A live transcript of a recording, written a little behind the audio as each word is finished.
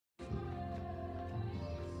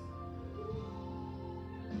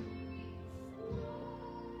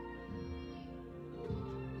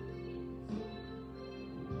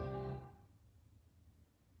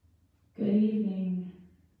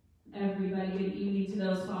good evening to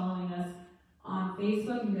those following us on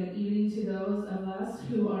Facebook, and good evening to those of us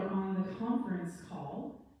who are on the conference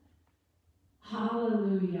call.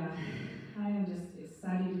 Hallelujah. I am just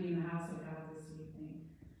excited to be in the house of God this evening.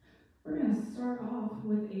 We're going to start off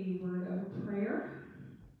with a word of prayer.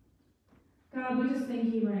 God, we just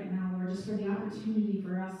thank you right now, Lord, just for the opportunity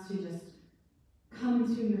for us to just come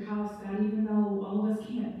into your house, God, even though all of us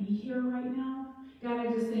can't be here right now. God,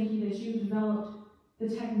 I just thank you that you've developed the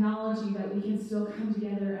technology that we can still come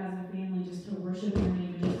together as a family just to worship your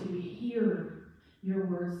name and just to hear your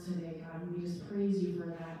words today, God. And we just praise you for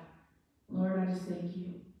that. Lord, I just thank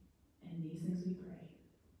you. In these things we pray.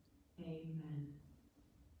 Amen.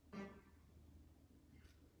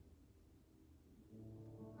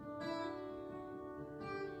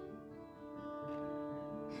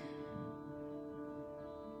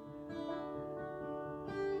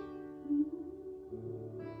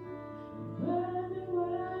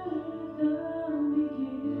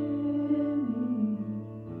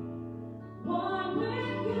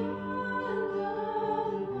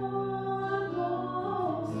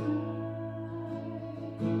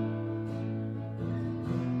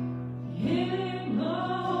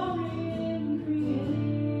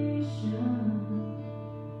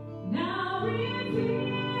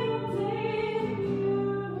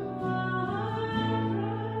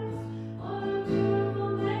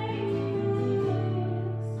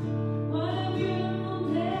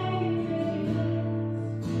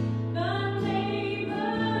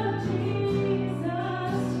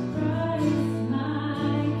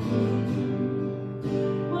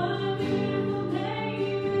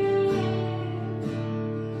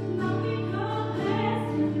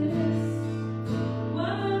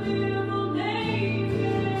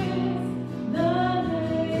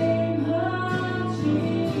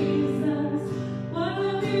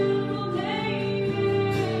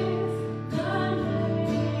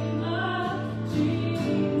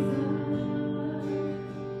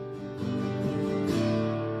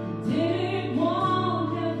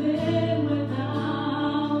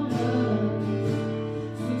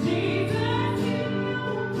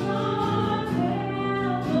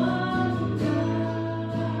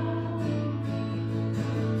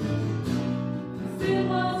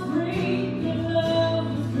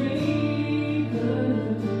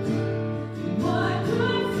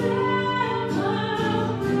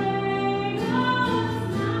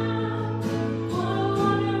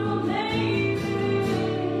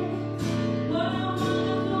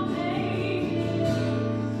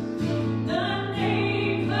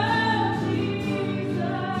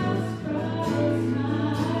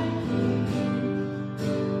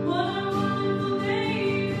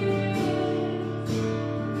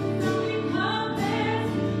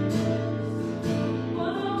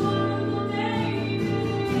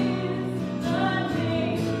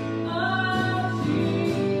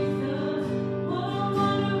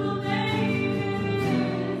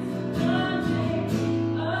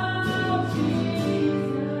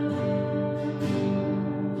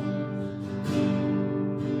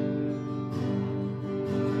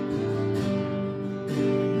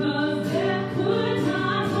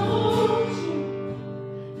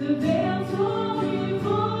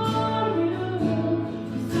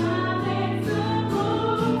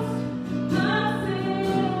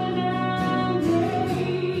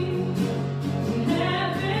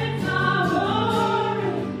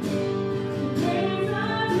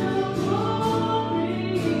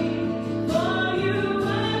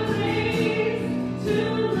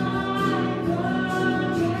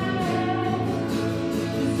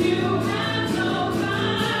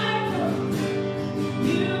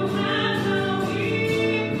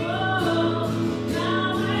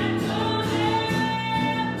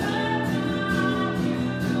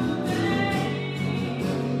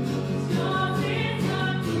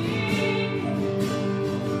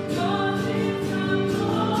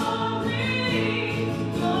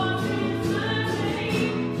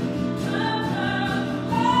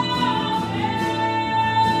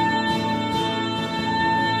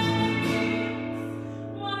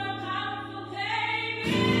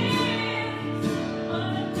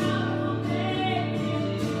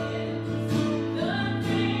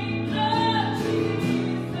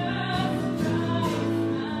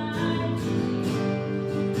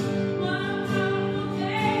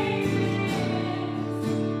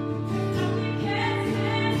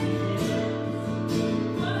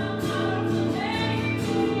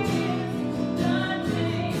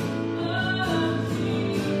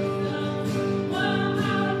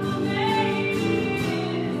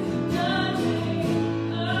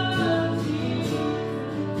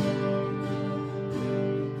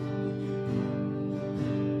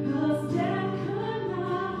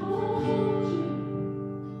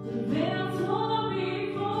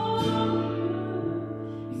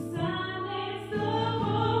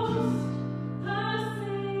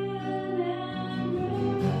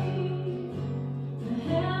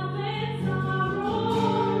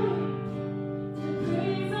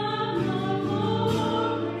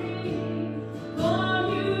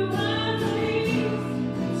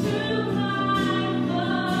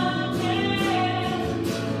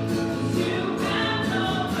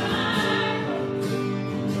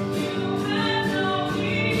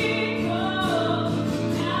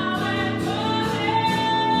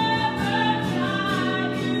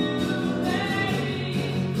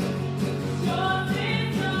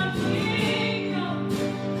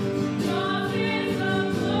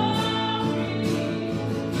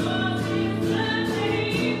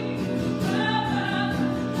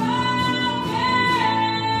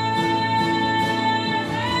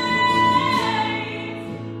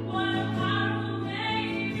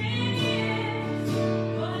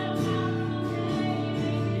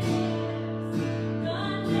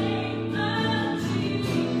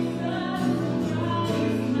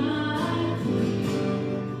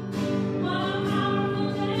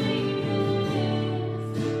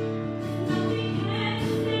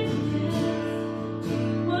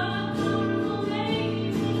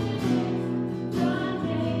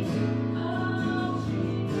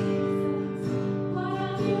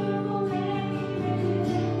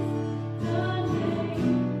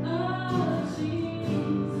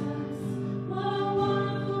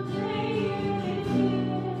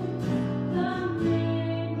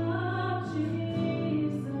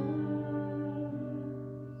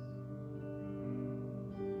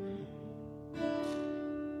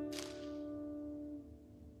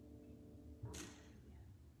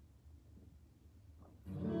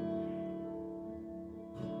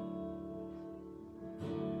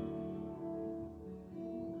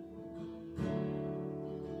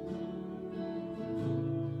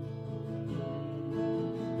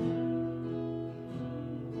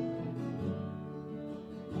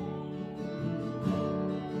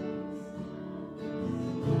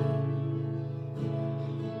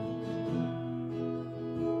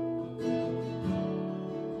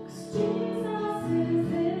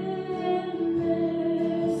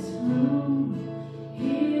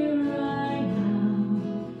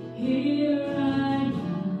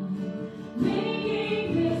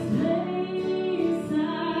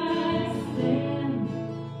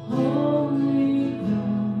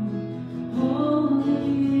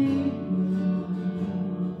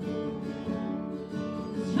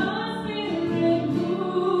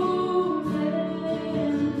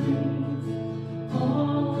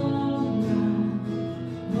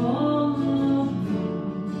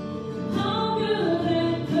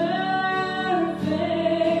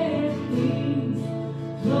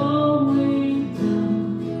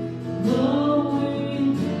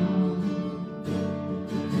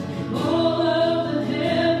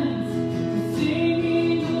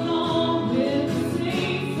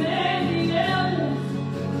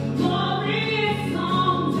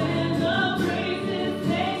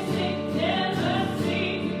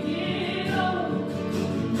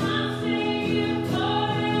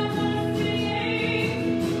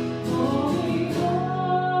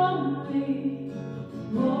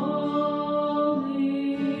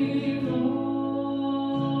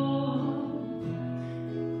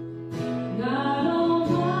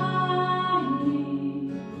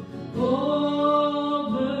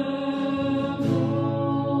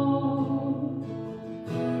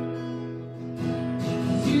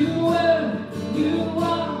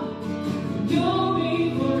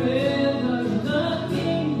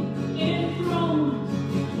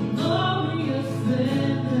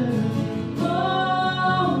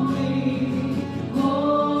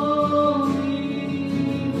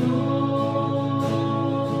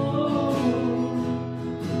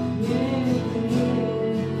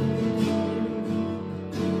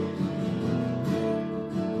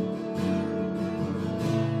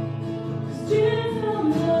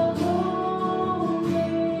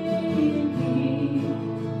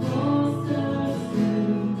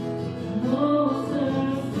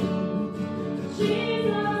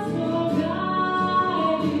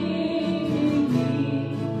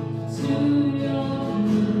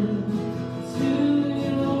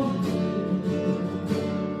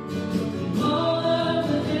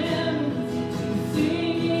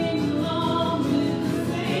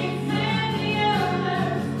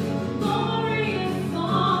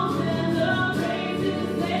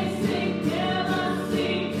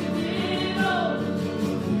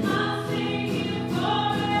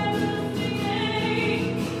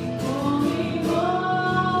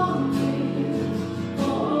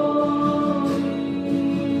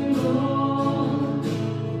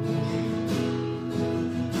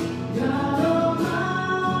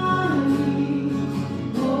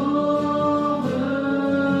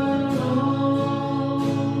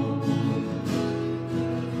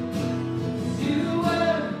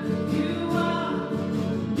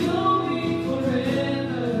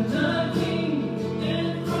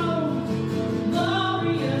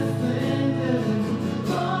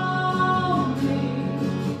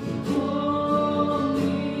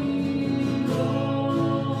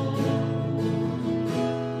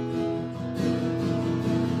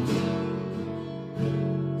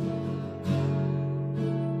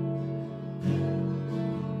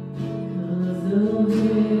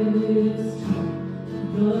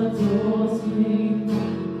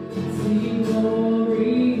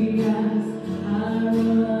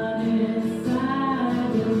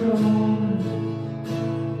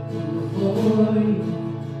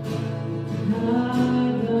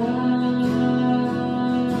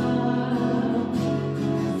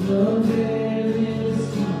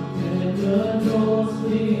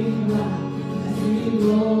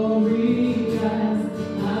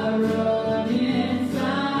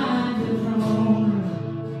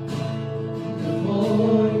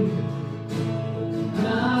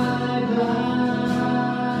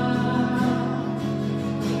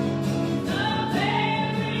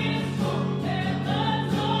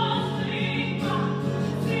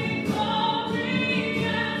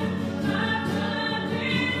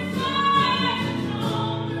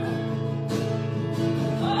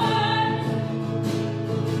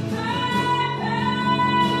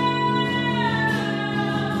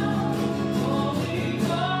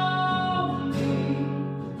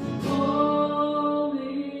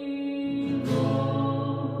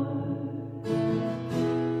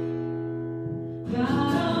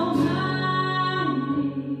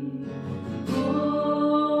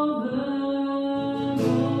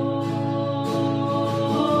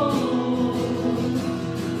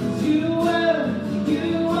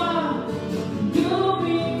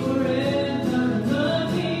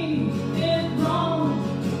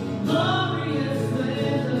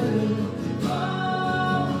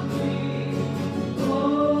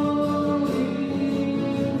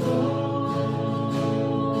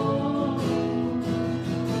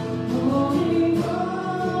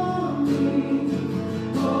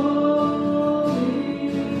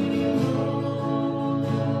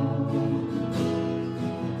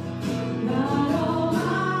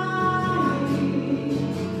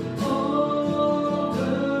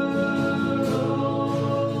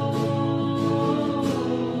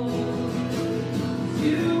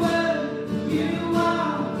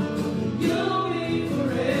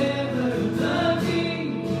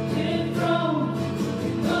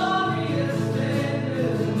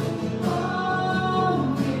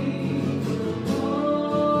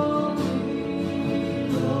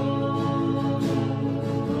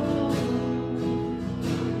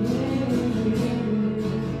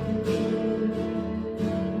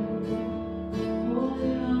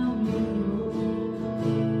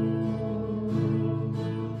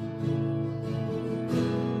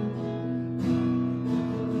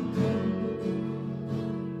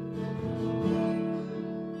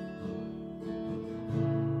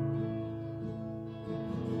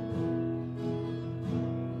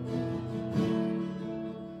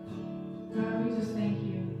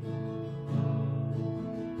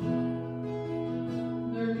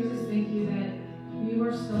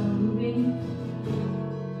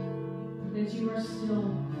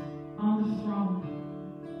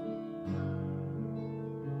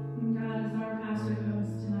 pastor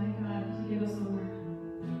comes tonight, God, to give us a word.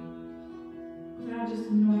 God, just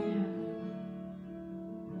anoint him.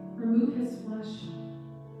 Remove his flesh.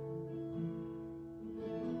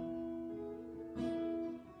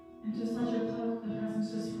 And just let your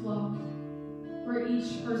presence just flow where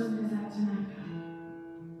each person is at tonight, God.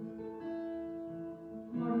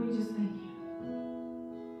 Lord, we just thank you.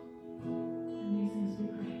 In these things we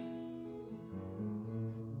pray.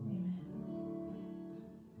 Amen.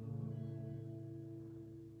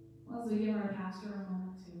 Well, as we give our pastor a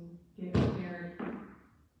moment to get prepared,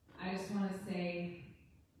 I just want to say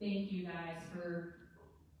thank you guys for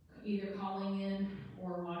either calling in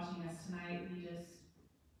or watching us tonight. We just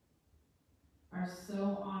are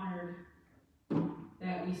so honored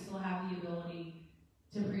that we still have the ability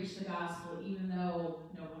to preach the gospel, even though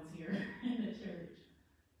no one's here in the church.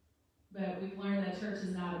 But we've learned that church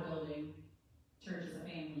is not a building. Church is a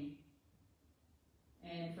family.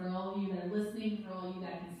 And for all of you that are listening, for all of you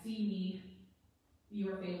that can see me, you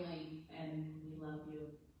are family, and we love you.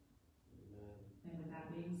 Amen. And with that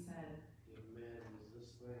being said, amen. Is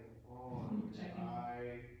this thing on? Checking.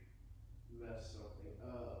 I messed something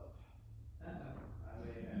up. I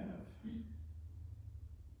may have.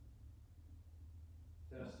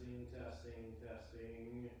 Testing, testing,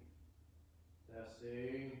 testing,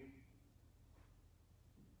 testing.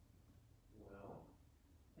 Well,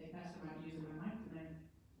 hey, Pastor might be using my mic tonight.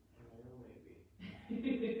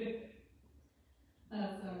 maybe.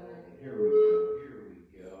 That's all right. Here we go. Here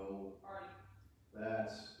we go.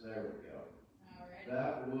 Alright. There we go. All right.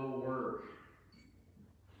 That will work.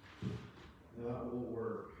 That will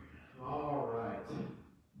work. All right.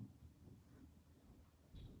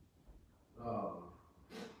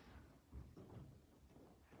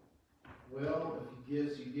 Well,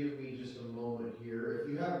 if you give me just a moment here. If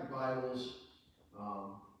you have your Bibles,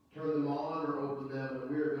 turn them on or open them, and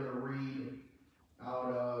we are going to read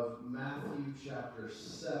out of Matthew chapter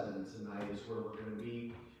 7 tonight is where we're going to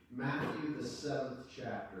be. Matthew, the 7th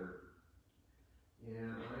chapter.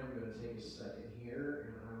 And I'm going to take a second here,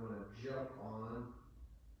 and I'm going to jump on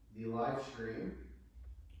the live stream.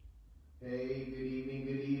 Hey, good evening,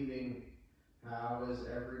 good evening. How is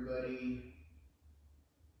everybody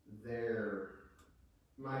there?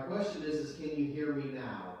 My question is can you hear me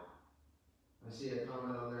now? I see a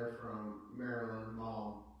comment on there from Marilyn,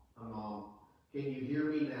 Mom. Mom. Can you hear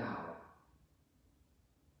me now?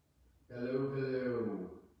 Hello, hello.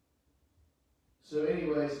 So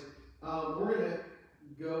anyways, we're going to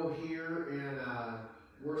go here, and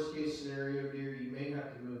worst case scenario, dear, you may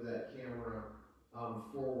have to move that camera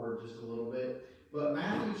forward just a little bit. But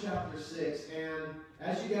Matthew chapter 6, and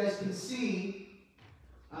as you guys can see,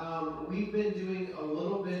 we've been doing a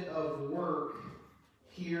little bit of work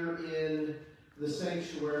here in the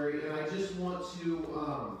sanctuary, and I just want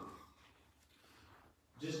to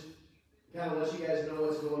just kind of let you guys know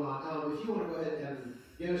what's going on. If you want to go ahead and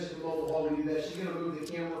give us a moment while we do that, she's going to move the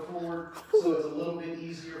camera forward so it's a little bit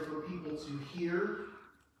easier for people to hear.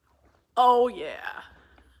 Oh, yeah.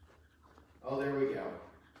 Oh, there we go.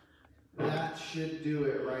 That should do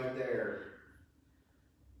it right there.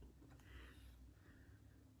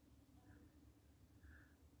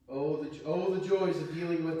 Oh, the joys of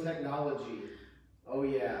dealing with technology. Oh,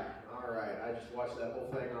 yeah. All right. I just watched that whole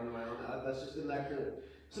thing on my own. That's just isn't that cool.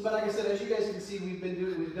 So, but like I said, as you guys can see, we've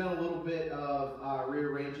done a little bit of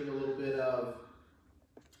rearranging, a little bit of,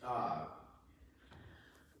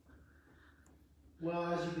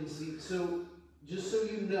 well, as you can see, so just so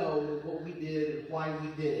you know what we did and why we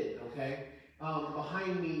did it, okay?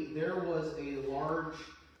 Behind me, there was a large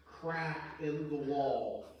crack in the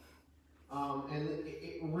wall, and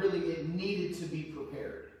it needed to be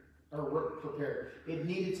It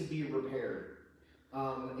needed to be repaired,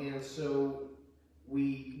 and so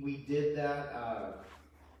we did that.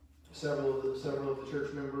 Several of the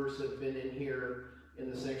church members have been in here in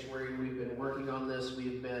the sanctuary. We've been working on this.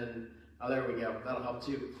 We've been, oh, there we go. That'll help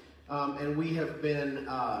too. And we have been,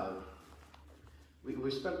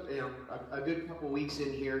 we spent a good couple weeks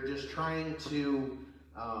in here just trying to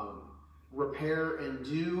repair and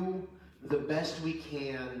do the best we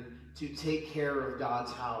can to take care of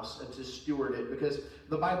God's house and to steward it, because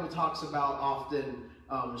the Bible talks about often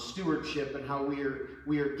stewardship and how we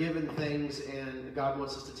are given things and God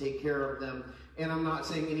wants us to take care of them. And I'm not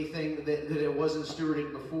saying anything that it wasn't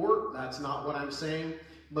stewarded before. That's not what I'm saying.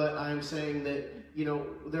 But I'm saying that,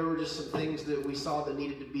 there were just some things that we saw that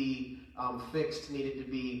needed to be fixed, needed to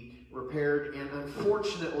be repaired. And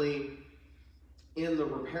unfortunately, in the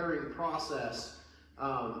repairing process,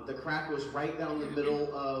 the crack was right down the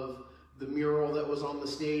middle of the mural that was on the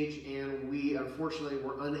stage, and we unfortunately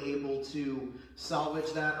were unable to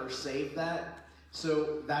salvage that or save that.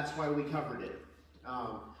 So that's why we covered it,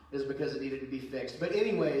 is because it needed to be fixed. But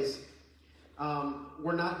anyways,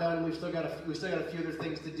 we're not done. We've still got a few other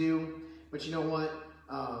things to do. But you know what?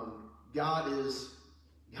 God is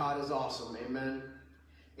awesome. Amen.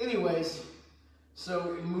 Anyways,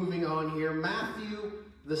 so moving on here, Matthew,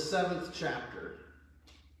 the 7th chapter.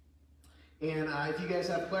 And if you guys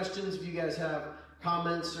have questions, if you guys have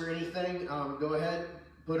comments or anything, go ahead,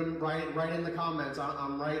 put them right in the comments.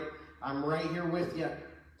 I'm right here with you.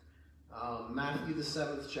 Matthew, the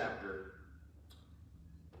 7th chapter.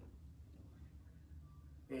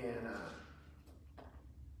 And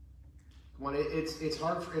it's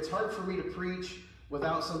hard for me to preach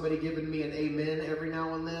without somebody giving me an amen every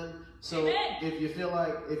now and then. So Amen. if you feel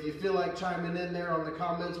like chiming in there on the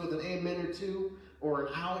comments with an amen or two, or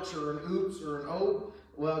an ouch, or an oops, or an oh,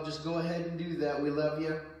 well, just go ahead and do that. We love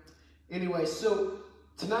you. Anyway, so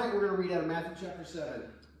tonight we're going to read out of Matthew chapter 7,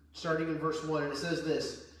 starting in verse 1, and it says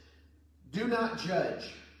this: "Do not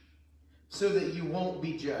judge, so that you won't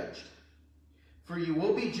be judged. For you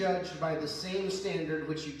will be judged by the same standard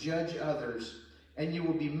which you judge others, and you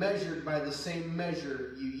will be measured by the same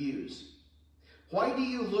measure you use. Why do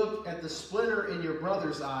you look at the splinter in your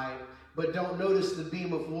brother's eye, but don't notice the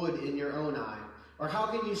beam of wood in your own eye? Or how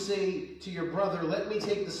can you say to your brother, 'Let me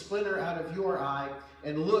take the splinter out of your eye,'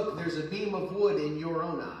 and look, there's a beam of wood in your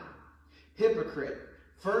own eye? Hypocrite,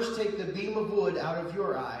 first take the beam of wood out of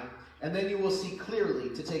your eye, and then you will see clearly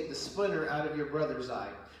to take the splinter out of your brother's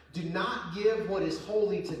eye. Do not give what is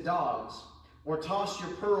holy to dogs, or toss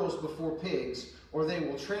your pearls before pigs, or they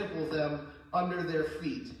will trample them under their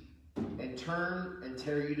feet, and turn and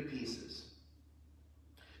tear you to pieces."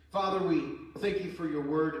 Father, we thank you for your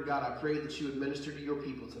word, and God, I pray that you would minister to your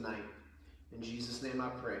people tonight. In Jesus' name I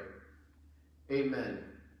pray. Amen.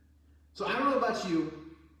 So I don't know about you,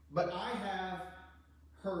 but I have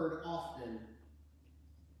heard often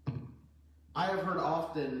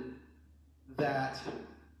that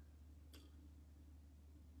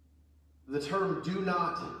the term "do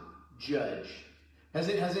not judge." Has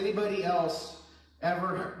anybody else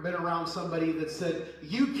ever been around somebody that said,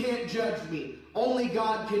 "You can't judge me, only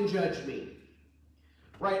God can judge me"?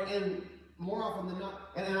 Right? And more often than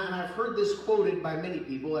not, and I've heard this quoted by many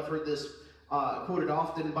people. I've heard this quoted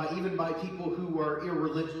often even by people who are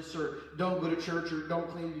irreligious or don't go to church or don't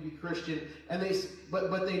claim to be Christian, and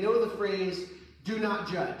but they know the phrase, "Do not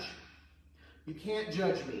judge. You can't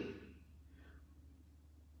judge me."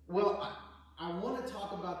 Well, I want to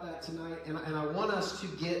talk about that tonight, and I want us to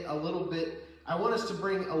get a little bit. I want us to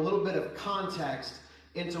bring a little bit of context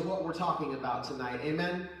into what we're talking about tonight.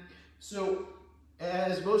 Amen? So,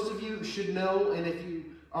 as most of you should know, and if you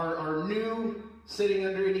are new, sitting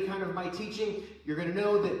under any kind of my teaching, you're going to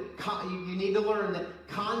know that you need to learn that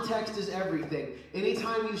context is everything.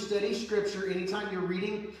 Anytime you study Scripture, anytime you're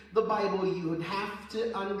reading the Bible, you would have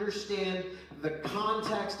to understand the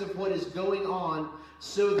context of what is going on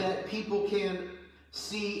so that people can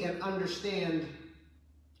see and understand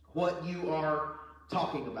what you are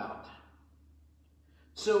talking about.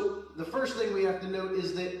 So the first thing we have to note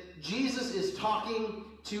is that Jesus is talking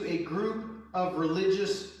to a group of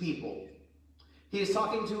religious people. He is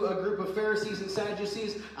talking to a group of Pharisees and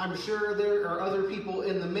Sadducees. I'm sure there are other people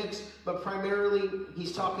in the mix, but primarily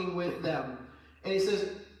he's talking with them. And he says,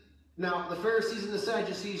 now the Pharisees and the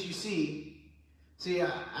Sadducees, you see,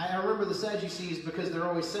 I remember the Sadducees because they're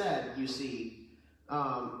always sad, you see.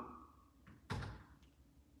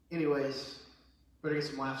 Anyways, better get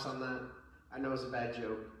some laughs on that. I know it's a bad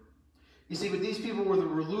joke. You see, but these people were the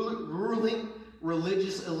ruling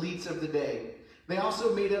religious elites of the day. They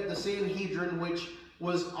also made up the Sanhedrin, which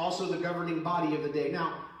was also the governing body of the day.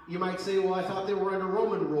 Now, you might say, well, I thought they were under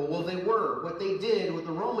Roman rule. Well, they were. What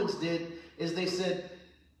the Romans did, is they said,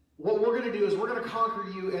 what we're going to do is we're going to conquer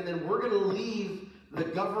you, and then we're going to leave the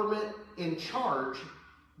government in charge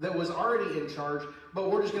that was already in charge, but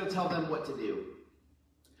we're just going to tell them what to do.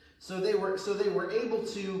 So they were able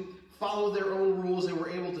to follow their own rules. They were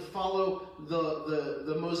able to follow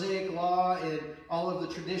the Mosaic law and all of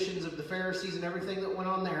the traditions of the Pharisees and everything that went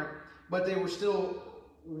on there, but they were still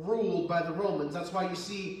ruled by the Romans. That's why you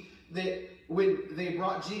see that when they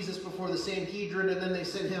brought Jesus before the Sanhedrin and then they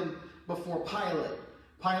sent him before Pilate.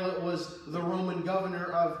 Pilate was the Roman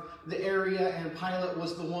governor of the area, and Pilate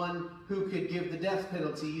was the one who could give the death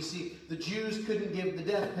penalty. You see, the Jews couldn't give the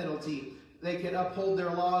death penalty. They could uphold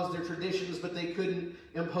their laws, their traditions, but they couldn't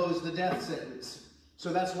impose the death sentence.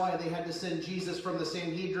 So that's why they had to send Jesus from the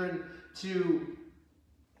Sanhedrin to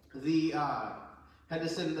had to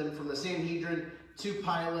send them from the Sanhedrin to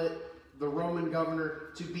Pilate, the Roman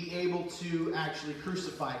governor, to be able to actually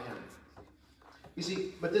crucify him. You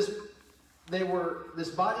see, but this this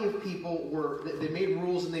body of people they made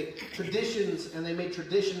rules and they made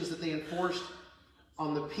traditions that they enforced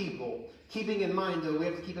on the people. Keeping in mind, though, we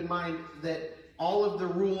have to keep in mind that all of the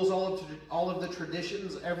rules, all of the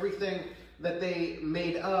traditions, everything that they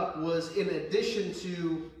made up was in addition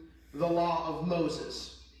to the law of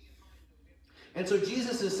Moses. And so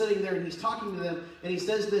Jesus is sitting there and he's talking to them and he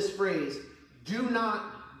says this phrase, "Do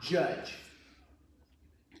not judge."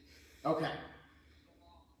 Okay.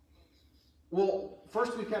 Well,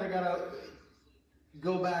 first we kind of got to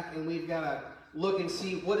go back and we've got to look and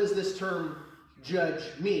see, what does this term judge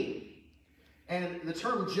mean? And the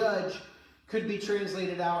term judge could be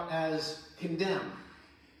translated out as condemn.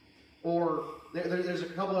 Or there's a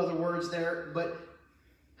couple other words there, but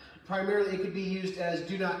primarily it could be used as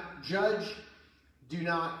do not judge, do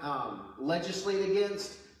not legislate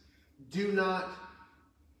against, do not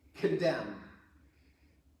condemn,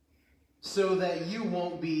 so that you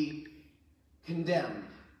won't be condemned.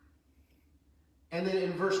 And then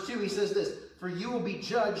in verse 2 he says this, "For you will be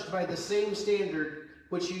judged by the same standard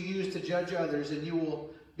which you use to judge others, and you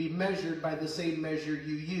will be measured by the same measure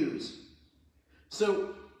you use."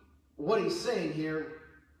 So what he's saying here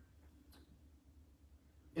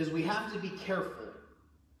is we have to be careful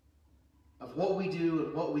of what we do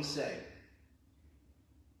and what we say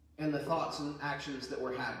and the thoughts and actions that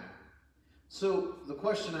we're having. So the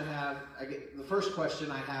first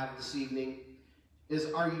question I have this evening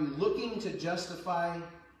is, are you looking to justify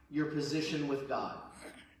your position with God?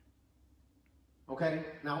 Okay?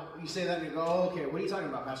 Now, you say that and you go, "Oh, okay, what are you talking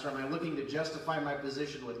about, Pastor? Am I looking to justify my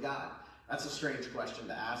position with God?" That's a strange question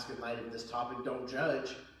to ask in light of this topic, don't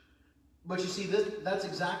judge. But you see, that's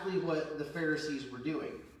exactly what the Pharisees were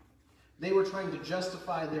doing. They were trying to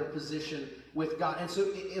justify their position with God. And so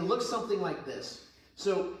it looks something like this.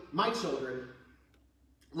 So my children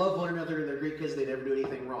love one another and they're great kids. They never do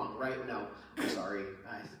anything wrong, right? No, I'm sorry.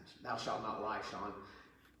 Thou shalt not lie, Sean.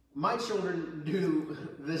 My children do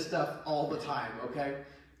this stuff all the time, okay?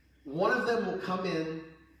 One of them will come in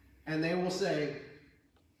and they will say,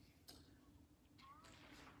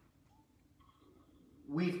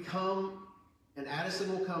 "We've come," and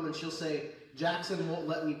Addison will come and she'll say, "Jackson won't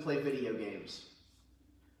let me play video games."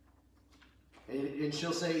 And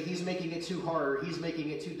she'll say, "He's making it too hard, or he's making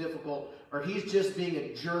it too difficult, or he's just being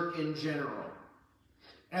a jerk in general."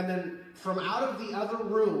 And then from out of the other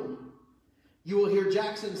room, you will hear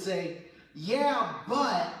Jackson say, "Yeah,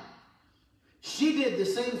 but she did the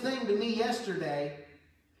same thing to me yesterday.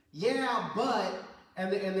 Yeah, but,"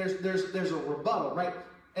 and there's a rebuttal, right?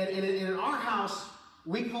 And in our house,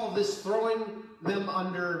 we call this throwing them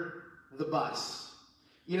under the bus.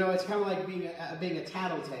 You know, it's kind of like being a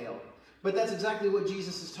tattletale. But that's exactly what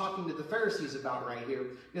Jesus is talking to the Pharisees about right here.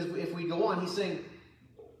 Because if we go on, he's saying,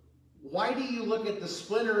 "Why do you look at the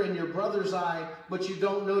splinter in your brother's eye, but you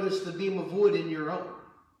don't notice the beam of wood in your own?"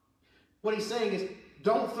 What he's saying is,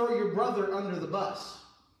 don't throw your brother under the bus.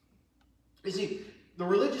 You see, the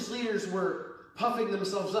religious leaders were puffing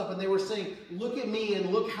themselves up, and they were saying, "Look at me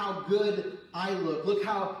and look how good I look. Look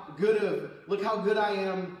how good I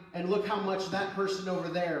am, and look how much that person over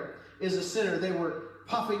there is a sinner." They were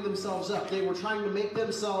puffing themselves up. They were trying to make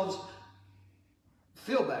themselves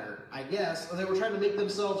feel better, I guess. Or they were trying to make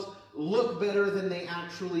themselves look better than they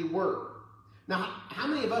actually were. Now, how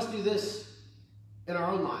many of us do this in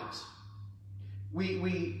our own lives?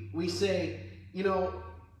 We say,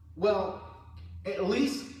 well, at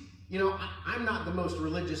least, I'm not the most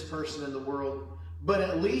religious person in the world, but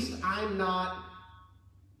at least I'm not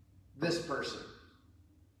this person.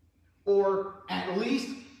 Or at least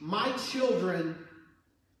my children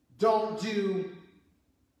don't do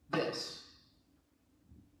this.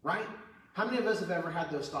 Right? How many of us have ever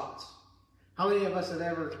had those thoughts? How many of us have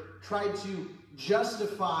ever tried to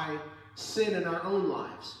justify sin in our own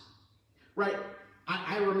lives? Right?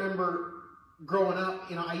 I remember growing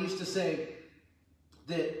up, I used to say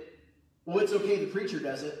that, well, it's okay, the preacher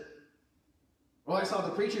does it. Well, I saw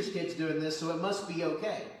the preacher's kids doing this, so it must be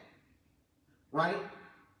okay. Right?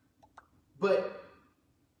 But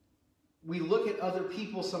we look at other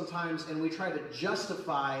people sometimes and we try to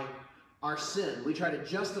justify our sin. We try to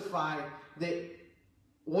justify that.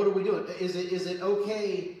 What are we doing? Is it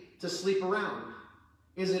okay to sleep around?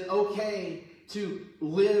 Is it okay to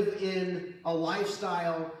live in a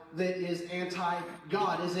lifestyle that is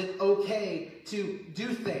anti-God? Is it okay to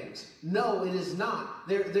do things? No, it is not.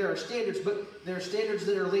 There are standards, but there are standards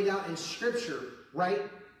that are laid out in Scripture, right?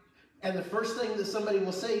 And the first thing that somebody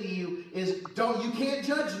will say to you is, you can't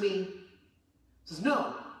judge me. He says,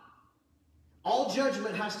 no. All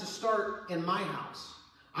judgment has to start in my house.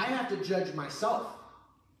 I have to judge myself.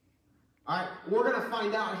 All right, we're going to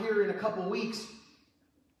find out here in a couple weeks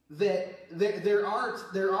that there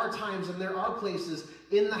are times and there are places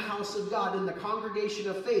in the house of God, in the congregation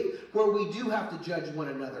of faith, where we do have to judge one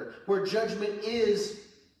another, where judgment is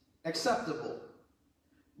acceptable.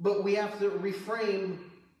 But we have to reframe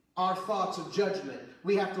our thoughts of judgment.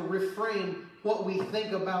 We have to reframe what we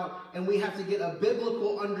think about, and we have to get a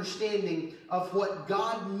biblical understanding of what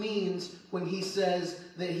God means when he says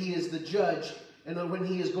that he is the judge and when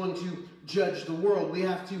he is going to judge the world. We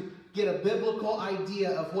have to get a biblical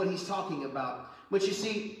idea of what he's talking about. But you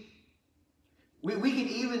see, we can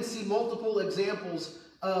even see multiple examples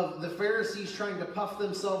of the Pharisees trying to puff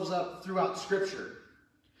themselves up throughout Scripture.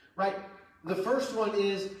 Right? The first one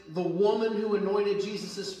is the woman who anointed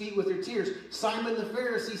Jesus' feet with her tears. Simon the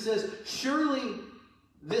Pharisee says, surely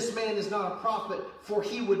this man is not a prophet, for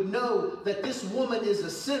he would know that this woman is a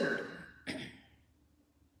sinner.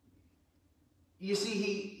 You see,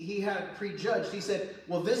 he had prejudged. He said,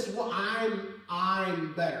 well,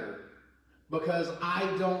 I'm better because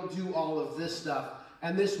I don't do all of this stuff.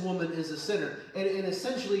 And this woman is a sinner. And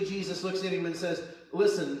essentially, Jesus looks at him and says,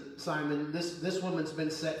 listen, Simon, this woman's been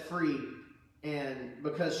set free, and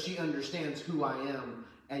because she understands who I am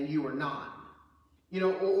and you are not. You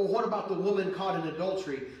know, or what about the woman caught in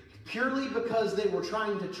adultery? Purely because they were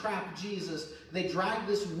trying to trap Jesus, they dragged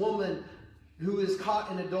this woman who is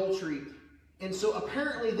caught in adultery. And so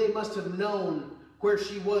apparently they must have known where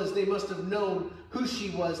she was. They must have known who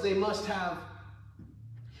she was. They must have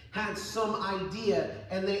had some idea,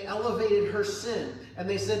 and they elevated her sin. And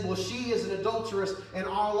they said, well, she is an adulteress, and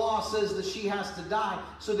our law says that she has to die.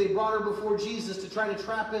 So they brought her before Jesus to try to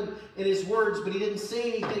trap him in his words, but he didn't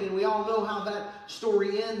say anything, and we all know how that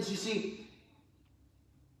story ends. You see,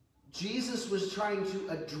 Jesus was trying to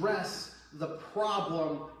address the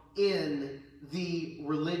problem in the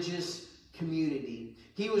religious community.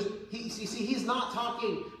 He's not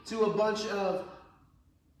talking to a bunch of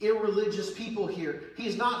irreligious people here.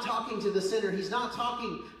 He's not talking to the sinner. He's not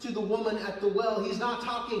talking to the woman at the well. He's not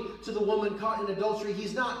talking to the woman caught in adultery.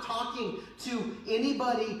 He's not talking to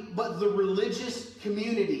anybody but the religious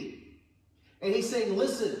community. And he's saying,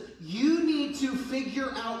 listen, you need to figure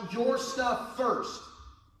out your stuff first.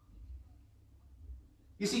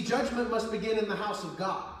 You see, judgment must begin in the house of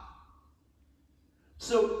God.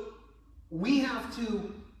 So we have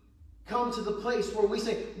to come to the place where we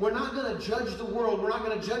say, we're not going to judge the world, we're not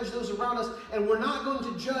going to judge those around us, and we're not going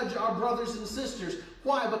to judge our brothers and sisters.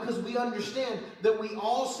 Why? Because we understand that we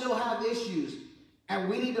all still have issues, and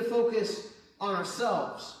we need to focus on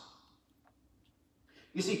ourselves.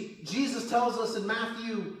 You see, Jesus tells us in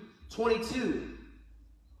Matthew 22,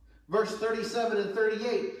 verse 37 and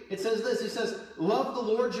 38, it says this, it says, love the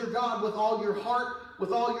Lord your God with all your heart,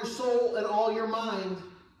 with all your soul, and all your mind,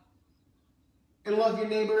 and love your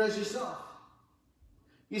neighbor as yourself.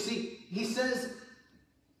 You see, he says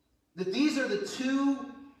that these are the two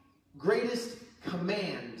greatest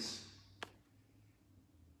commands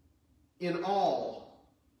in all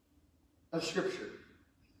of Scripture.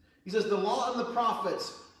 He says the law and the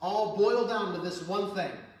prophets all boil down to this one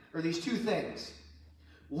thing, or these two things.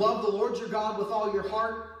 Love the Lord your God with all your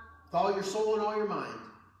heart, with all your soul, and all your mind.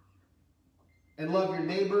 And love your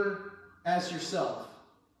neighbor as yourself.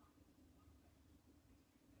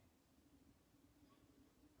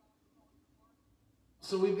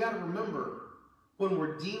 So we've got to remember, when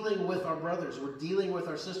we're dealing with our brothers, we're dealing with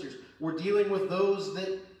our sisters, we're dealing with those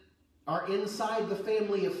that are inside the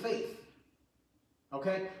family of faith.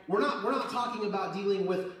 Okay? We're not talking about dealing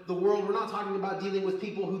with the world. We're not talking about dealing with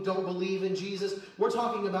people who don't believe in Jesus. We're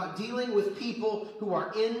talking about dealing with people who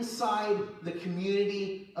are inside the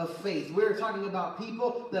community of faith. We're talking about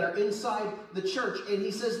people that are inside the church. And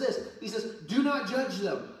he says this. He says, do not judge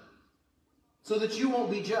them so that you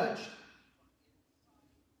won't be judged.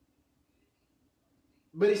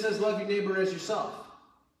 But he says, love your neighbor as yourself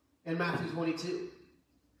in Matthew 22.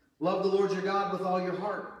 Love the Lord your God with all your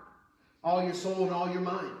heart, all your soul, and all your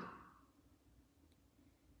mind.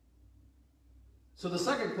 So the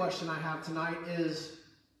second question I have tonight is,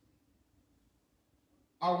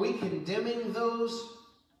 are we condemning those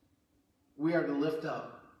we are to lift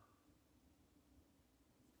up?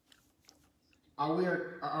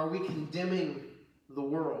 Are we condemning the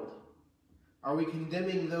world? Are we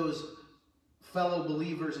condemning those fellow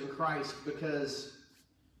believers in Christ because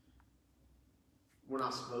we're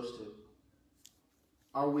not supposed to?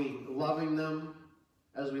 Are we loving them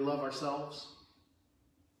as we love ourselves?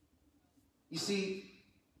 You see,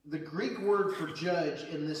 the Greek word for judge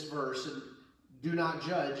in this verse, and do not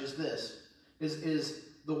judge, is this, is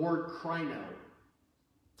the word krino.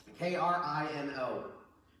 K-R-I-N-O.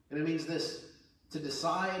 And it means this, to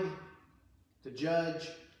decide to judge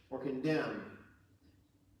or condemn.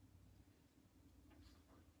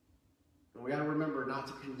 And we got to remember not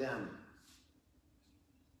to condemn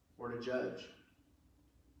or to judge.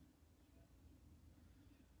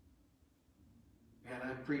 And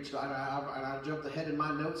I preached, I jumped ahead in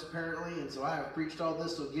my notes apparently, and so I have preached all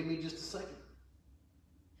this, so give me just a second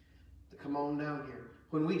to come on down here.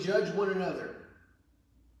 When we judge one another,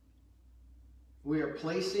 we are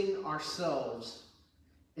placing ourselves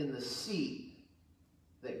in the seat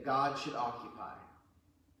that God should occupy.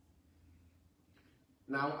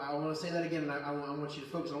 Now, I want to say that again, and I want you to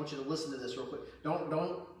focus. I want you to listen to this real quick. Don't,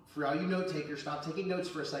 for all you note takers, stop taking notes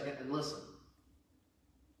for a second and listen.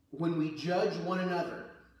 When we judge one another,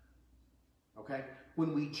 okay,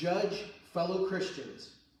 when we judge fellow Christians,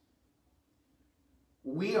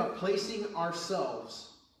 we are placing ourselves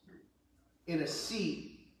in a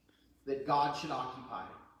seat that God should occupy.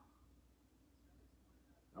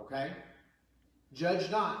 Okay?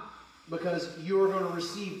 Judge not, because you are going to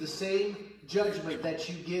receive the same judgment that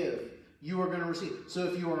you give. You are going to receive. So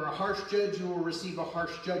if you are a harsh judge, you will receive a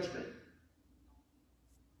harsh judgment.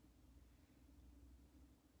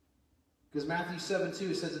 Because Matthew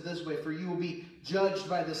 7:2 says it this way, for you will be judged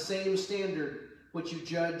by the same standard which you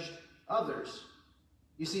judged others.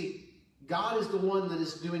 You see, God is the one that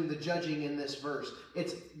is doing the judging in this verse.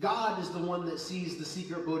 God is the one that sees the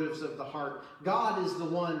secret motives of the heart. God is the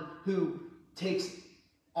one who takes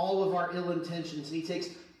all of our ill intentions. He takes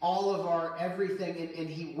all of our everything and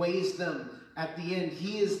he weighs them at the end.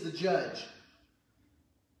 He is the judge.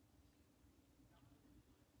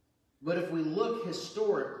 But if we look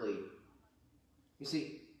historically, you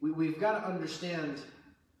see, we've got to understand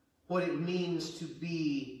what it means to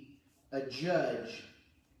be a judge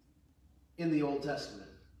in the Old Testament.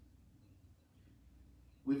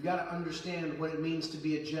 We've got to understand what it means to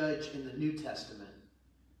be a judge in the New Testament.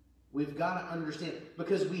 We've got to understand,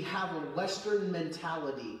 because we have a Western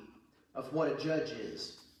mentality of what a judge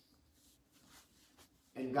is.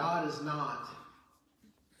 And God is not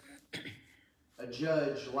a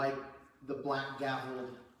judge like the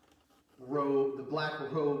black-gavelled robe, the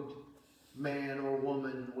black-robed man or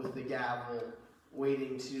woman with the gavel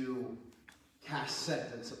waiting to cast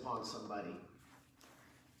sentence upon somebody.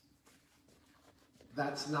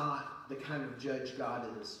 That's not the kind of judge God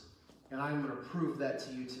is. And I'm going to prove that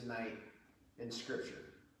to you tonight in Scripture.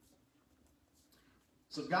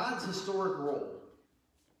 So God's historic role.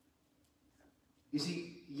 You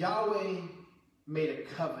see, Yahweh made a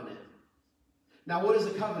covenant. Now, what is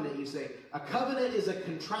a covenant, you say? A covenant is a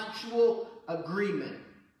contractual agreement.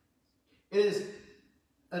 It is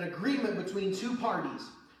an agreement between two parties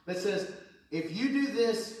that says, if you do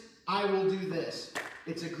this, I will do this.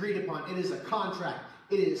 It's agreed upon. It is a contract.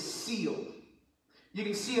 It is sealed. You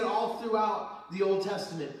can see it all throughout the Old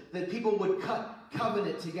Testament, that people would cut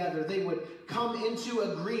covenant together. They would come into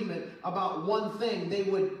agreement about one thing. They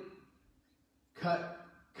would cut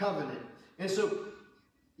covenant. And so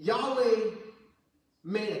Yahweh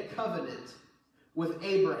made a covenant with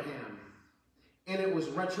Abraham, and it was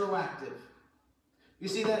retroactive. You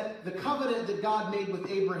see that the covenant that God made with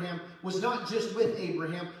Abraham was not just with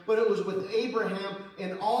Abraham, but it was with Abraham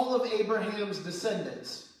and all of Abraham's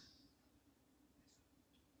descendants.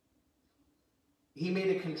 He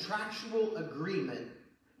made a contractual agreement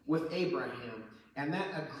with Abraham, and that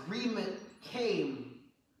agreement came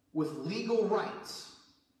with legal rights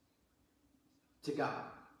to God.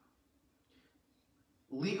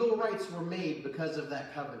 Legal rights were made because of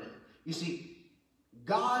that covenant. You see,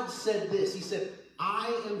 God said this. He said, I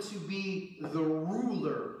am to be the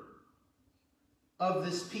ruler of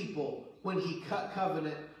this people when he cut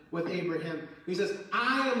covenant with Abraham. He says,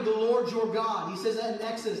 I am the Lord your God. He says that in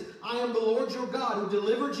Exodus, I am the Lord your God who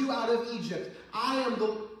delivered you out of Egypt.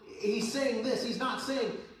 He's saying this. He's not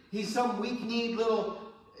saying he's some weak-kneed little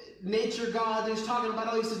nature God who's talking about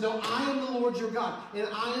all. He says, no, I am the Lord your God, and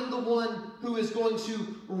I am the one who is going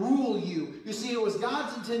to rule you. You see, it was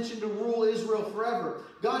God's intention to rule Israel forever.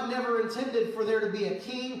 God never intended for there to be a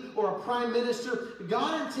king or a prime minister.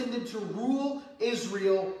 God intended to rule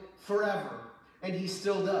Israel forever, and he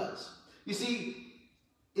still does. You see,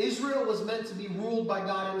 Israel was meant to be ruled by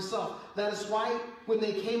God himself. That is why when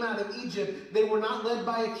they came out of Egypt, they were not led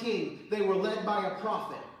by a king. They were led by a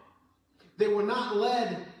prophet. They were not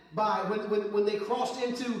led by, when they crossed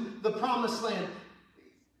into the promised land,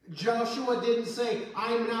 Joshua didn't say,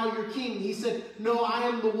 I am now your king. He said, no, I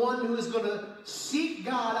am the one who is going to seek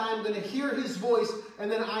God. I am going to hear his voice,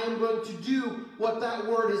 and then I am going to do what that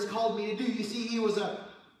word has called me to do. You see, he was a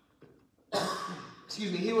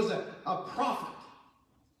prophet.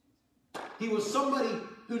 He was somebody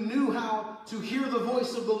who knew how to hear the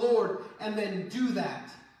voice of the Lord and then do that.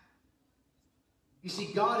 You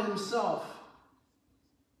see, God himself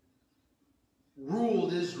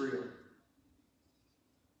ruled Israel.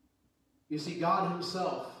 You see, God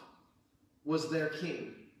himself was their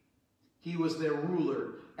king. He was their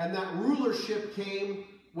ruler. And that rulership came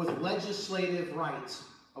with legislative rights.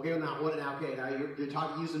 Okay, now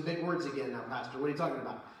you're using big words again now, Pastor. What are you talking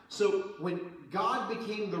about? So when God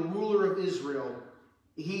became the ruler of Israel,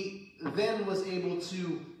 he then was able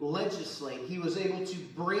to legislate. He was able to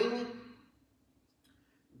bring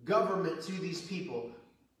government to these people.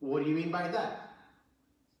 What do you mean by that?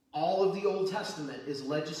 All of the Old Testament is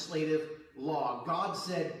legislative law. God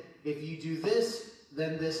said, if you do this,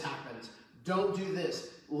 then this happens. Don't do this.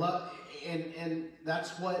 And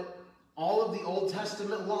that's what all of the Old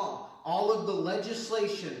Testament law, all of the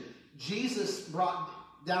legislation, Jesus brought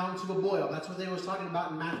down to a boil. That's what they was talking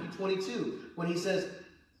about in Matthew 22, when he says,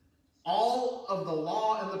 all of the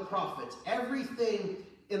law and the prophets, everything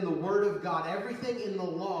in the Word of God, everything in the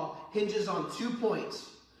law hinges on 2 points.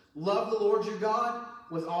 Love the Lord your God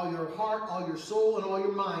with all your heart, all your soul, and all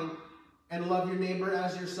your mind, and love your neighbor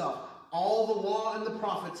as yourself. All the law and the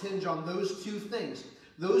prophets hinge on those 2 things.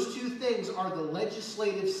 Those 2 things are the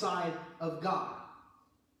legislative side of God.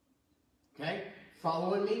 Okay?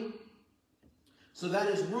 Following me? So that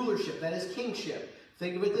is rulership. That is kingship.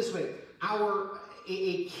 Think of it this way.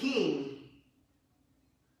 A king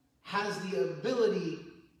has the ability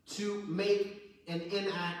to make and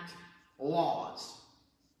enact laws.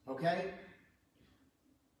 Okay?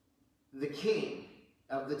 The king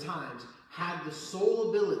of the times had the sole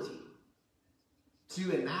ability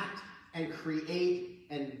to enact and create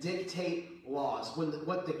and dictate laws.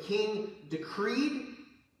 What the king decreed,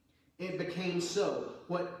 it became so.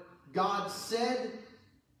 What God said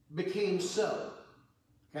became so.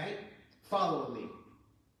 Okay? Follow me.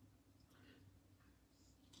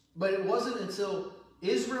 But it wasn't until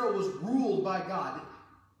Israel was ruled by God,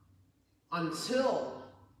 until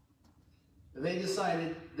they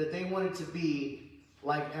decided that they wanted to be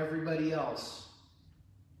like everybody else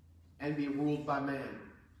and be ruled by man.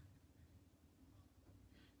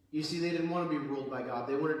 You see, they didn't want to be ruled by God.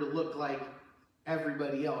 They wanted to look like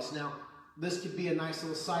everybody else. Now, this could be a nice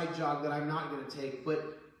little side jog that I'm not going to take,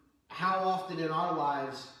 but how often in our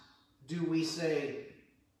lives do we say,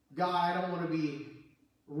 God, I don't want to be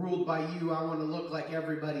ruled by you. I want to look like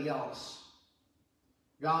everybody else.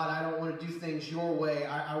 God, I don't want to do things your way.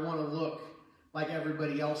 I want to look like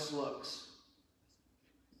everybody else looks.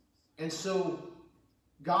 And so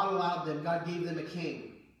God allowed them, God gave them a king.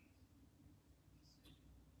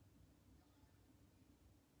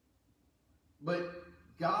 But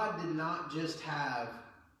God did not just have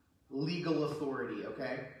legal authority,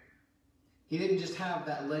 okay? He didn't just have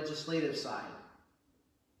that legislative side.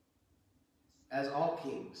 As all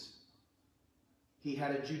kings, he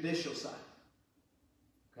had a judicial side,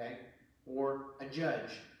 okay? Or a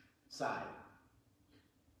judge side.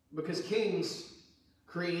 Because kings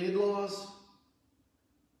created laws,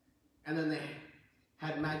 and then they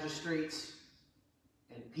had magistrates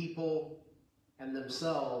and people and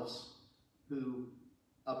themselves who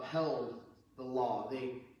upheld the law.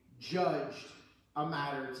 They judged a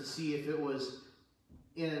matter to see if it was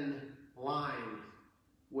in line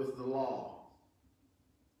with the law.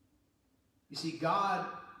 You see, God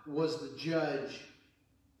was the judge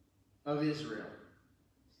of Israel.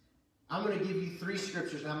 I'm going to give you 3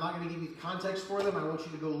 scriptures. Now, I'm not going to give you context for them. I want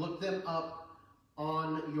you to go look them up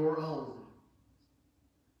on your own.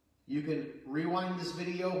 You can rewind this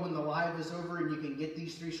video when the live is over and you can get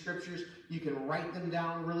these 3 scriptures. You can write them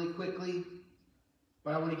down really quickly.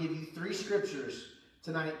 But I want to give you 3 scriptures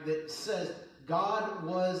tonight that says God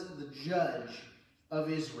was the judge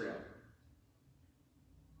of Israel.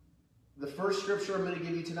 The first scripture I'm going to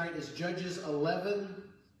give you tonight is Judges 11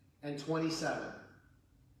 and 27.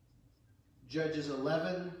 Judges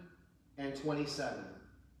 11 and 27.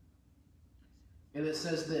 And it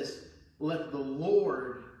says this, let the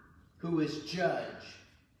Lord who is judge.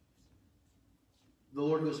 The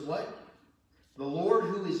Lord who is what? The Lord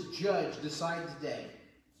who is judge decide today.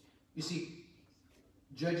 You see,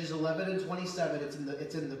 Judges 11 and 27,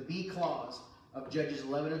 it's in the B clause of Judges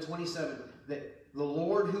 11 and 27, that the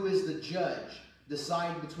Lord who is the judge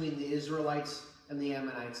decide between the Israelites and the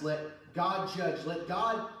Ammonites. Let God judge. Let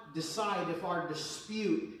God decide if our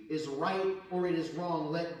dispute is right or it is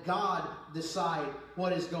wrong. Let God decide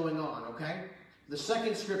what is going on, okay? The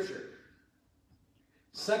second scripture,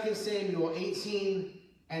 2 Samuel 18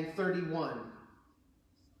 and 31.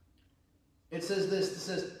 It says this, it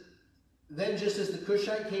says, then just as the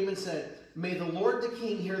Cushite came and said, may the Lord the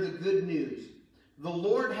king hear the good news. The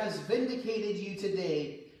Lord has vindicated you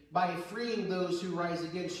today by freeing those who rise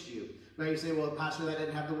against you. Now you say, well, Pastor, that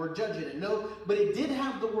didn't have the word judge in it. No, but it did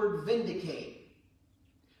have the word vindicate,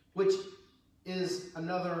 which is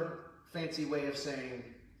another fancy way of saying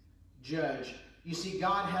judge. You see,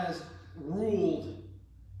 God has ruled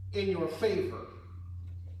in your favor.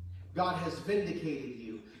 God has vindicated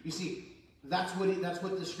you. You see, that's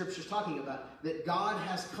what the scripture's talking about. That God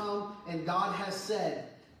has come and God has said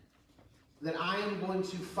that I am going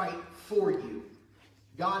to fight for you.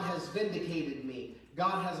 God has vindicated me.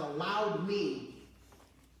 God has allowed me,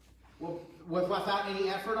 without any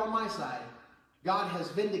effort on my side, God has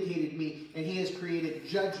vindicated me, and He has created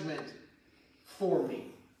judgment for me.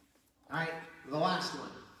 All right, the last one.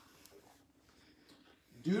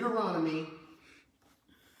 Deuteronomy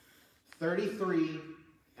 33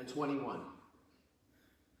 and 21.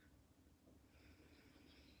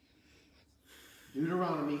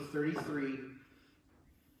 Deuteronomy 33,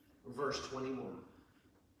 verse 21.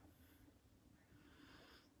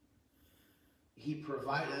 He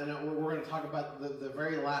provided, and we're going to talk about the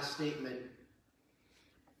very last statement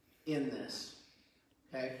in this.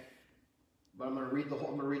 Okay? But I'm going to read the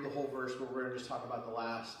whole verse, but we're going to just talk about the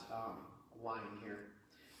last line here.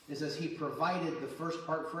 It says, He provided the first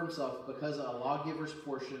part for Himself because a lawgiver's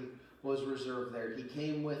portion was reserved there. He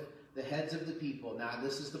came with the heads of the people. Now,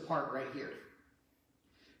 this is the part right here.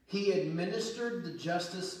 He administered the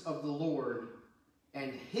justice of the Lord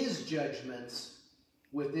and His judgments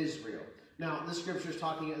with Israel. Now, this scripture is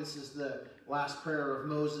talking, this is the last prayer of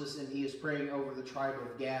Moses, and he is praying over the tribe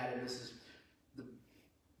of Gad, and this is the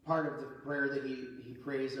part of the prayer that he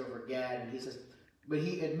prays over Gad, and he says, but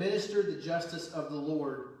He administered the justice of the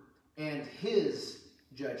Lord and His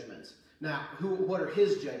judgments. Now, what are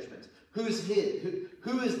His judgments? Who's His?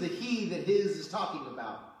 Who is the He that His is talking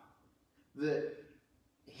about? The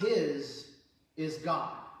His is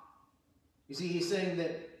God. You see, He's saying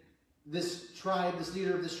that this tribe, this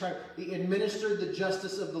leader of this tribe, he administered the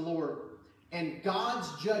justice of the Lord and God's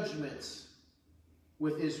judgments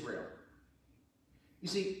with Israel. You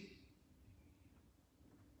see,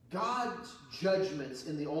 God's judgments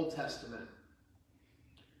in the Old Testament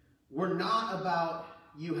were not about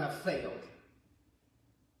you have failed.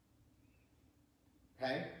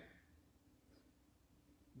 Okay?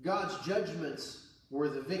 God's judgments were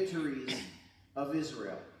the victories of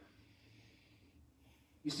Israel.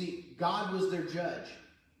 You see, God was their judge,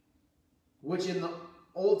 which in the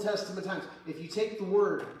Old Testament times, if you take the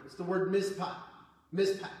word, it's the word mizpah,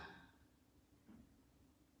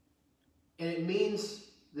 and it means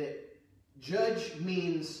that judge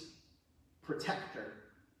means protector.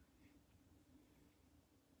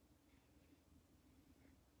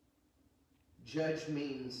 Judge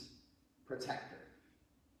means protector.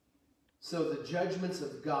 So the judgments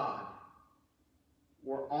of God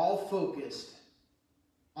were all focused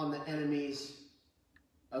on the enemies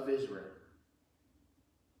of Israel.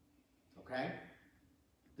 Okay?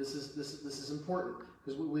 This is important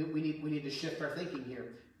because we need to shift our thinking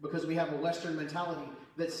here, because we have a Western mentality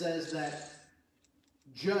that says that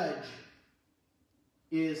judge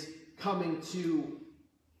is coming to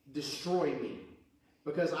destroy me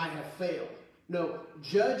because I have failed. No,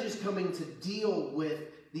 judge is coming to deal with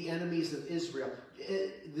the enemies of Israel.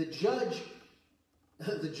 The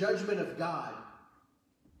judgment of God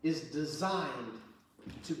is designed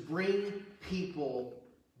to bring people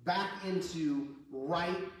back into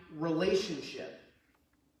right relationship.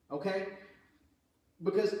 Okay?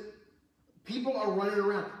 Because people are running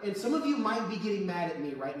around, and some of you might be getting mad at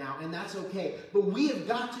me right now, and that's okay. But we have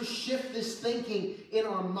got to shift this thinking in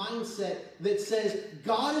our mindset that says,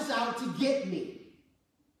 God is out to get me.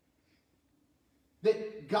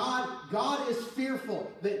 That God is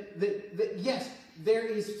fearful. That yes, there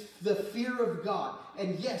is the fear of God.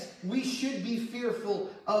 And yes, we should be fearful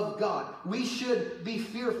of God. We should be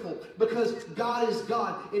fearful because God is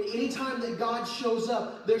God. And anytime that God shows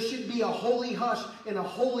up, there should be a holy hush and a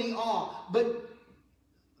holy awe. But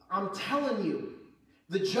I'm telling you,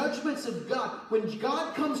 the judgments of God, when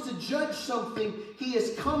God comes to judge something, He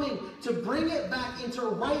is coming to bring it back into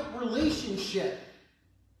right relationship.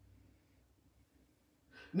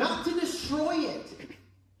 Not to destroy it.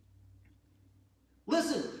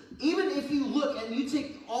 Listen, even if you look and you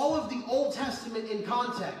take all of the Old Testament in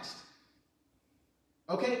context,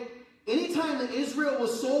 okay? Anytime that Israel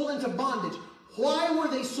was sold into bondage, why were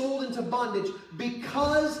they sold into bondage?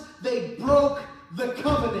 Because they broke the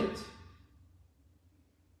covenant.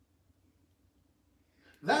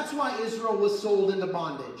 That's why Israel was sold into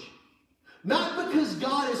bondage. Not because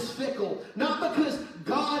God is fickle. Not because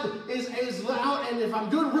God is out and if I'm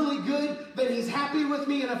doing really good, then he's happy with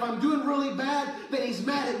me. And if I'm doing really bad, then he's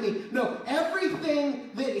mad at me. No, everything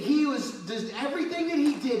that he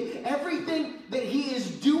did, everything that he is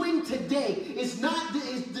doing today is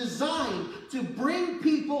designed to bring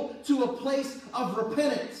people to a place of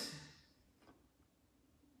repentance.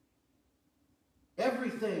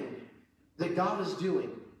 Everything that God is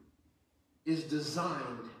doing is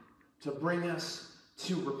designed to bring us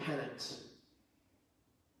to repentance.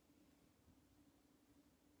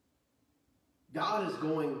 God is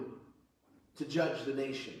going to judge the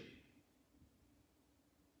nation.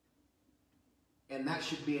 And that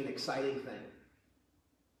should be an exciting thing.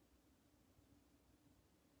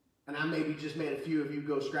 And I maybe just made a few of you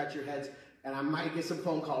go scratch your heads, and I might get some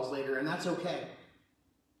phone calls later, and that's okay.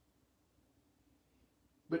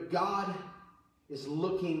 But God is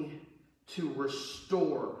looking to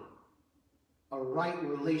restore a right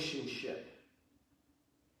relationship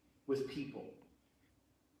with people.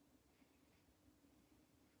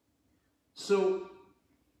 So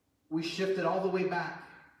we shifted all the way back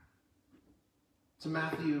to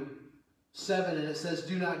Matthew 7, and it says,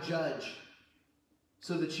 "Do not judge,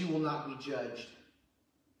 so that you will not be judged."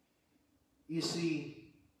 You see,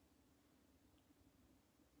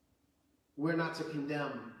 we're not to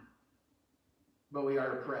condemn, but we are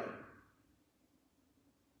to pray.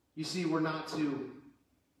 You see, we're not to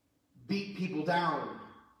beat people down.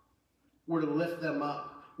 We're to lift them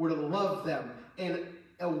up. We're to love them. And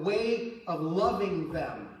a way of loving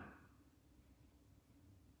them.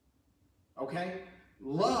 Okay?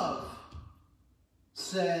 Love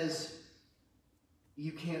says,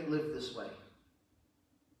 you can't live this way.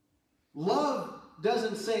 Love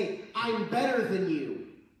doesn't say, I'm better than you.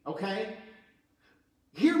 Okay?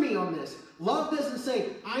 Hear me on this. Love doesn't say,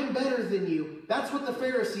 I'm better than you. That's what the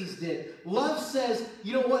Pharisees did. Love says,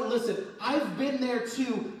 you know what, listen, I've been there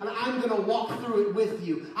too, and I'm going to walk through it with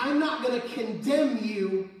you. I'm not going to condemn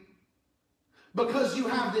you because you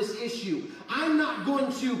have this issue. I'm not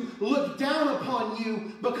going to look down upon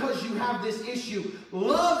you because you have this issue.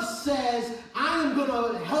 Love says, I am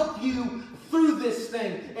going to help you through this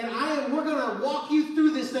thing, and we're going to walk you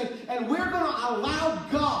through this thing, and we're going to allow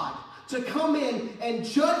God to come in and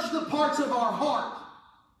judge the parts of our heart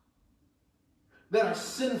that are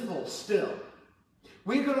sinful still.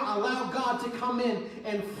 We're going to allow God to come in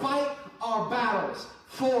and fight our battles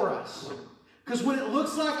for us. Because when it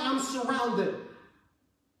looks like I'm surrounded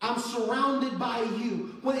by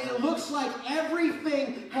you. When it looks like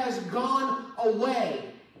everything has gone away,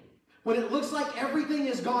 when it looks like everything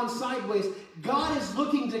has gone sideways, God is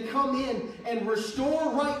looking to come in and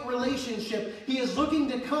restore right relationship. He is looking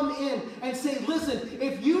to come in and say, listen,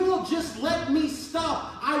 if you will just let me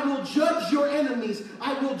stop, I will judge your enemies.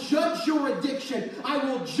 I will judge your addiction. I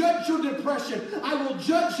will judge your depression. I will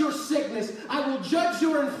judge your sickness. I will judge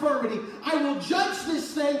your infirmity. I will judge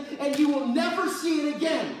this thing, and you will never see it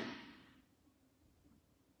again.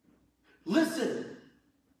 Listen.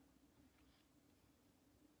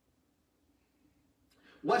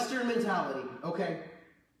 Western mentality, okay?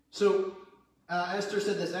 So, Esther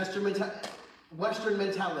said this, Western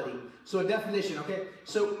mentality. So a definition, okay?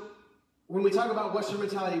 So, when we talk about Western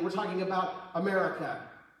mentality, we're talking about America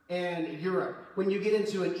and Europe. When you get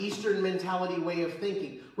into an Eastern mentality way of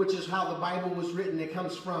thinking, which is how the Bible was written, it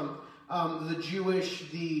comes from the Jewish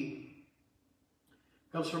tradition,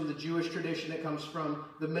 it comes from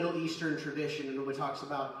the Middle Eastern tradition, and it talks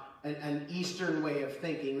about an Eastern way of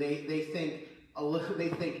thinking. They think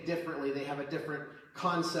differently. They have different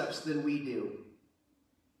concepts than we do.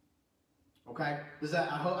 Okay?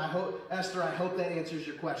 I hope, Esther, I hope that answers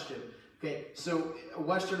your question. Okay, so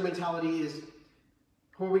Western mentality is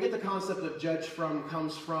where we get the concept of judge from,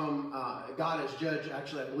 comes from God as judge,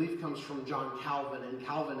 actually I believe comes from John Calvin and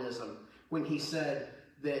Calvinism, when he said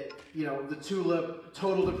that, the tulip,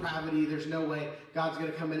 total depravity, there's no way God's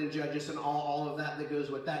going to come in and judge us, and all of that goes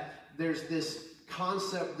with that. There's this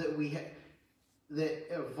concept that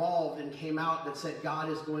that evolved and came out that said God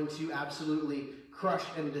is going to absolutely crush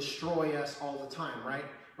and destroy us all the time, right?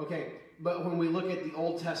 Okay, but when we look at the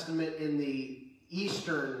Old Testament in the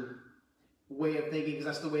Eastern way of thinking, because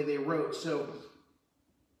that's the way they wrote, so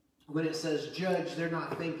when it says judge, they're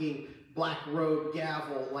not thinking black robe,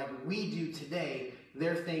 gavel like we do today.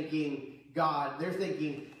 They're thinking God. They're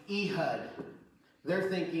thinking Ehud. They're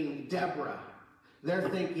thinking Deborah. They're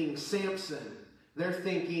thinking Samson. They're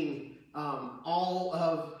thinking all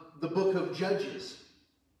of the book of Judges.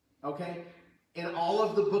 Okay? In all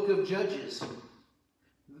of the book of Judges,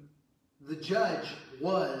 the judge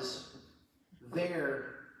was there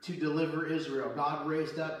to deliver Israel. God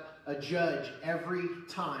raised up a judge every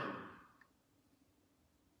time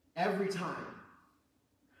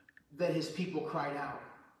that his people cried out.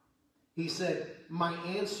 He said, my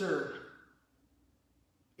answer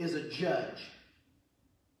is a judge.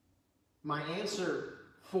 My answer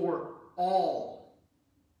for all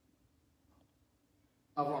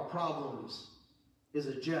of our problems is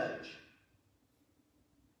a judge.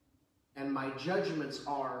 And my judgments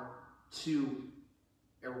are to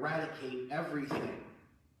eradicate everything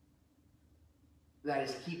that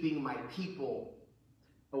is keeping my people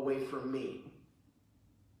away from me.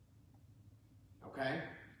 Okay?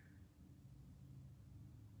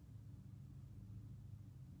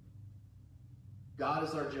 God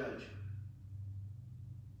is our judge.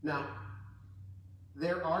 Now,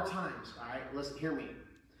 there are times, all right, listen, hear me.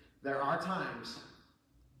 There are times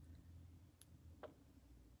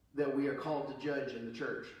that we are called to judge in the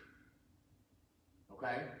church.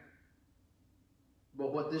 Okay?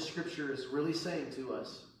 But what this scripture is really saying to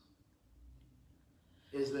us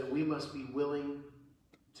is that we must be willing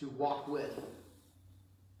to walk with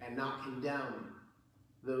and not condemn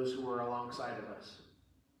those who are alongside of us.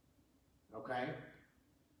 Okay?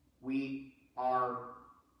 We are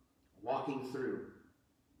walking through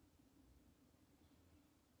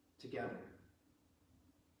together,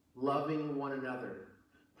 loving one another,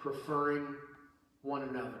 preferring one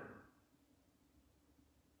another,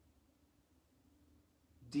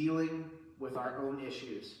 dealing with our own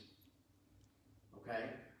issues, okay?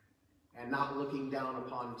 And not looking down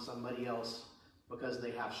upon somebody else because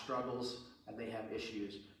they have struggles and they have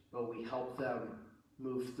issues, but we help them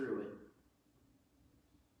move through it.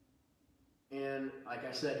 And like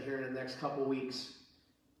I said, here in the next couple weeks,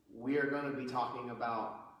 we are going to be talking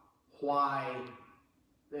about why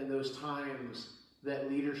in those times that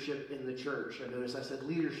leadership in the church, and notice I said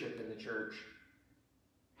leadership in the church,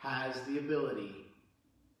 has the ability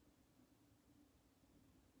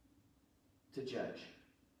to judge.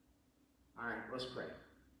 All right, let's pray.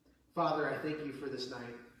 Father, I thank you for this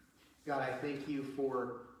night. God, I thank you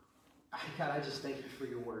for, God, I just thank you for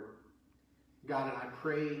your word. God, and I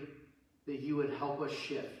pray that you would help us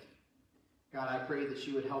shift. God, I pray that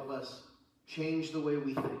you would help us change the way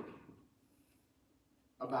we think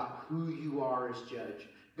about who you are as judge.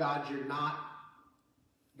 God, you're not,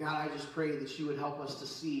 God, I just pray that you would help us to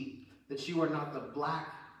see that you are not the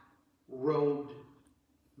black-robed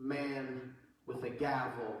man with a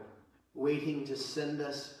gavel waiting to send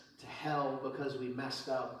us to hell because we messed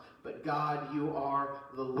up. But God, you are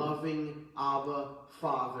the loving Abba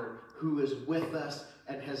Father who is with us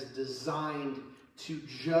and has designed to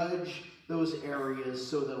judge those areas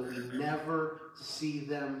so that we never see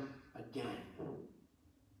them again.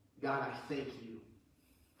 God, I thank you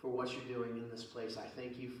for what you're doing in this place. I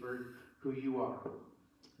thank you for who you are.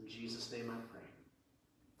 In Jesus' name I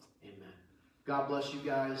pray. Amen. God bless you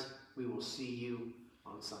guys. We will see you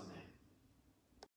on Sunday.